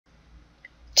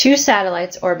Two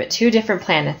satellites orbit two different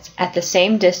planets at the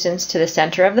same distance to the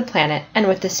center of the planet and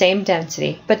with the same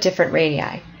density but different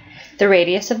radii. The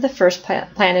radius of the first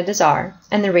planet is r,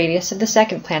 and the radius of the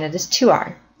second planet is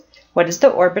 2r. What is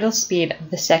the orbital speed of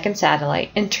the second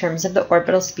satellite in terms of the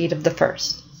orbital speed of the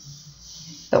first?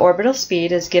 The orbital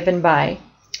speed is given by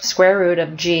square root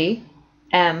of g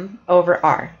m over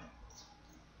r.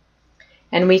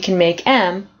 And we can make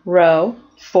m rho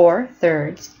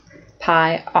 4/3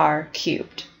 pi r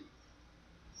cubed.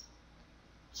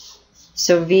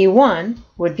 So v1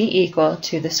 would be equal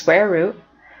to the square root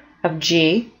of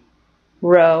g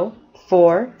rho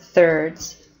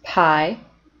 4/3 pi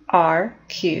r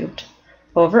cubed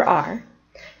over r,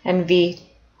 and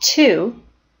v2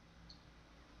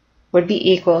 would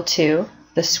be equal to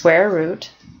the square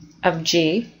root of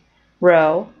g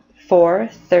rho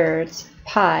 4/3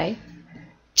 pi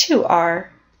 2r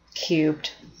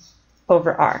cubed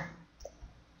over r.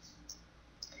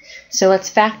 So let's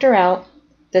factor out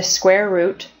the square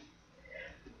root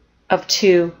of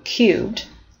 2 cubed,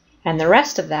 and the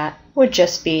rest of that would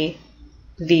just be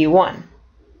v1.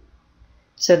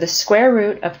 So the square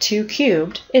root of 2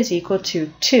 cubed is equal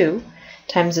to 2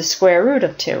 times the square root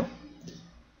of 2.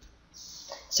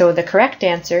 So the correct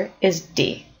answer is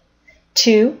D,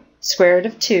 2 square root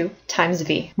of 2 times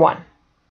v1.